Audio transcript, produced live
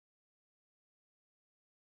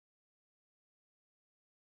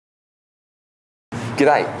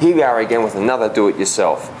G'day, here we are again with another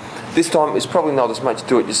do-it-yourself. This time it's probably not as much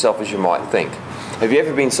do-it-yourself as you might think. Have you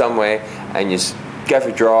ever been somewhere and you go for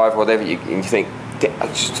a drive or whatever and you think, I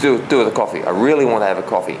just do it with a coffee, I really want to have a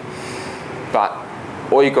coffee. But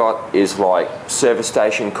all you got is like service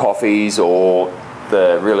station coffees or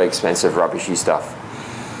the really expensive rubbishy stuff.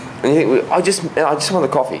 And you think, I just want a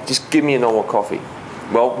coffee, just give me a normal coffee.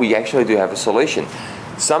 Well, we actually do have a solution.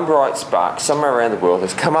 Some bright spark somewhere around the world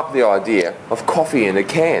has come up with the idea of coffee in a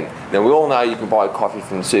can. Now we all know you can buy coffee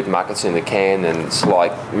from the supermarkets in a can and it's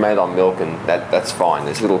like made on milk and that's fine,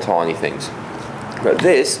 there's little tiny things. But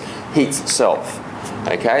this heats itself.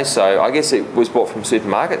 Okay, so I guess it was bought from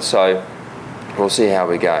supermarkets, so we'll see how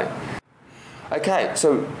we go. Okay,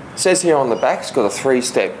 so it says here on the back it's got a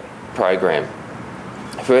 3-step program.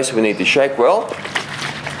 First we need to shake well.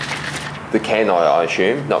 The can, I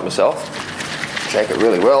assume, not myself. Shake it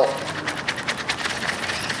really well.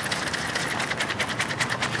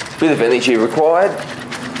 Bit of energy required.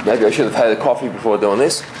 Maybe I should have had a coffee before doing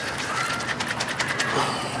this.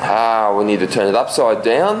 We need to turn it upside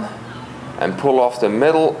down and pull off the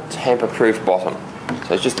metal tamper-proof bottom.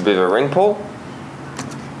 So it's just a bit of a ring pull.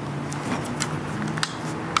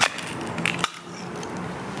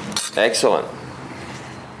 Excellent.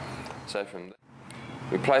 So from there,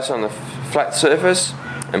 we place on the flat surface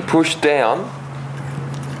and push down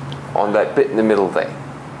on that bit in the middle there.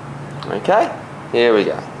 Okay, here we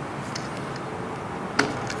go.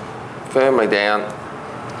 Firmly down.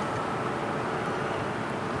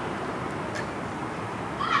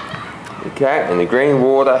 Okay, and the green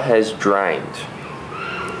water has drained.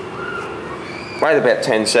 Wait about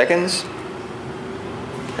 10 seconds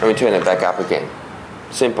and we turn it back up again.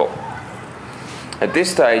 Simple. At this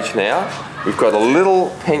stage now, we've got a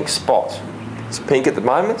little pink spot. It's pink at the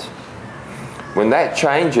moment. When that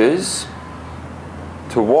changes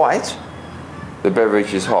to white, the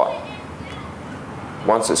beverage is hot.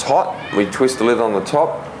 Once it's hot, we twist the lid on the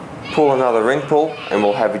top, pull another ring pull, and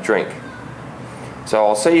we'll have a drink. So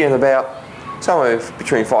I'll see you in about somewhere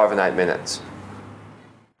between 5 and 8 minutes.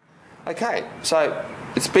 Okay, so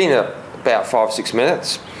it's been about 5 or 6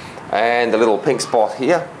 minutes, and the little pink spot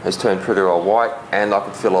here has turned pretty well white, and I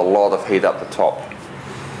can feel a lot of heat up the top.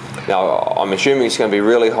 Now, I'm assuming it's going to be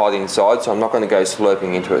really hot inside, so I'm not going to go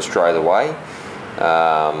slurping into it straight away,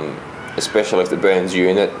 especially if the Burns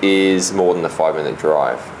unit is more than a 5-minute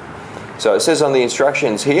drive. So it says on the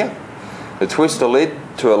instructions here, to twist the lid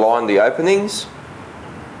to align the openings,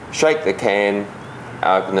 shake the can,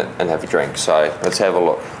 open it and have a drink. So let's have a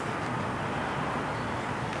look.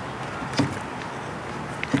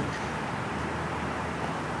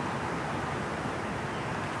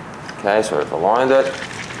 Okay, so we've aligned it.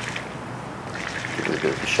 Give it a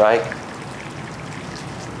bit of a shake.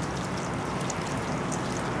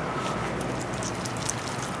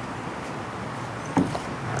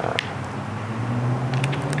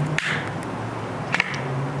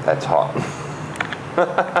 That's hot.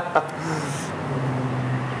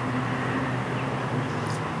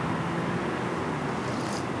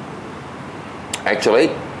 Actually,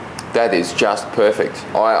 that is just perfect.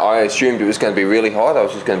 I assumed it was going to be really hot. I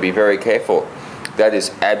was just going to be very careful. That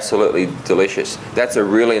is absolutely delicious. That's a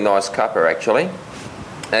really nice cuppa, actually.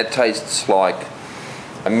 That tastes like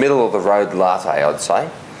a middle-of-the-road latte, I'd say.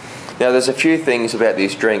 Now, there's a few things about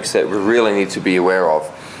these drinks that we really need to be aware of.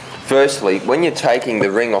 Firstly, when you're taking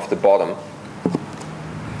the ring off the bottom,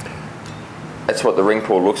 that's what the ring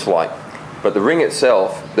pull looks like. But the ring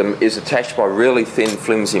itself is attached by really thin,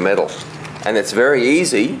 flimsy metal. And it's very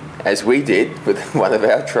easy, as we did with one of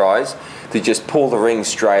our tries, to just pull the ring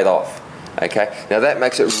straight off. Okay, now that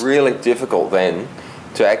makes it really difficult then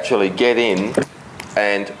to actually get in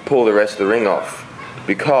and pull the rest of the ring off,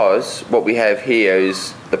 because what we have here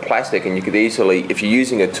is the plastic, and you could easily, if you're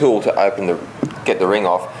using a tool to get the ring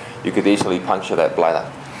off, you could easily puncture that bladder.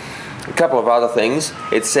 A couple of other things.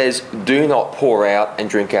 It says do not pour out and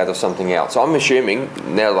drink out of something else. I'm assuming,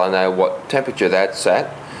 now that I know what temperature that's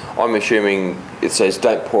at, I'm assuming it says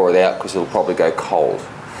don't pour it out because it'll probably go cold.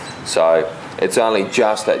 So it's only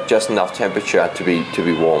just at just enough temperature to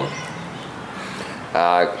be warm.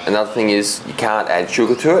 Another thing is you can't add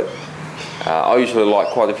sugar to it. I usually like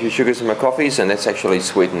quite a few sugars in my coffees, and that's actually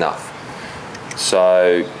sweet enough.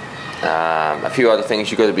 So a few other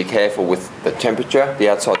things you've got to be careful with the temperature, the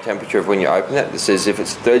outside temperature of when you open it. It says if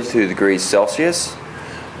it's 32 degrees Celsius,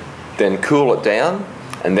 then cool it down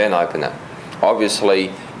and then open it.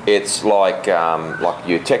 Obviously, it's like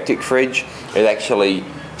your Tectic fridge. It actually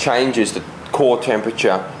changes the core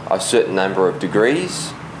temperature a certain number of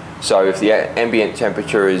degrees So if the ambient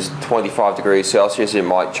temperature is 25 degrees Celsius, it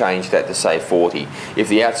might change that to say 40. If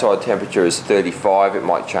the outside temperature is 35, it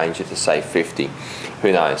might change it to say 50.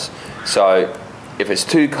 Who knows? So if it's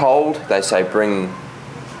too cold, they say bring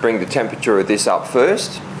the temperature of this up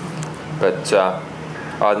first. But I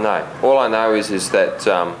don't know. All I know is that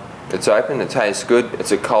it's open, it tastes good,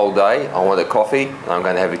 it's a cold day, I want a coffee, and I'm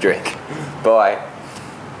going to have a drink. Bye.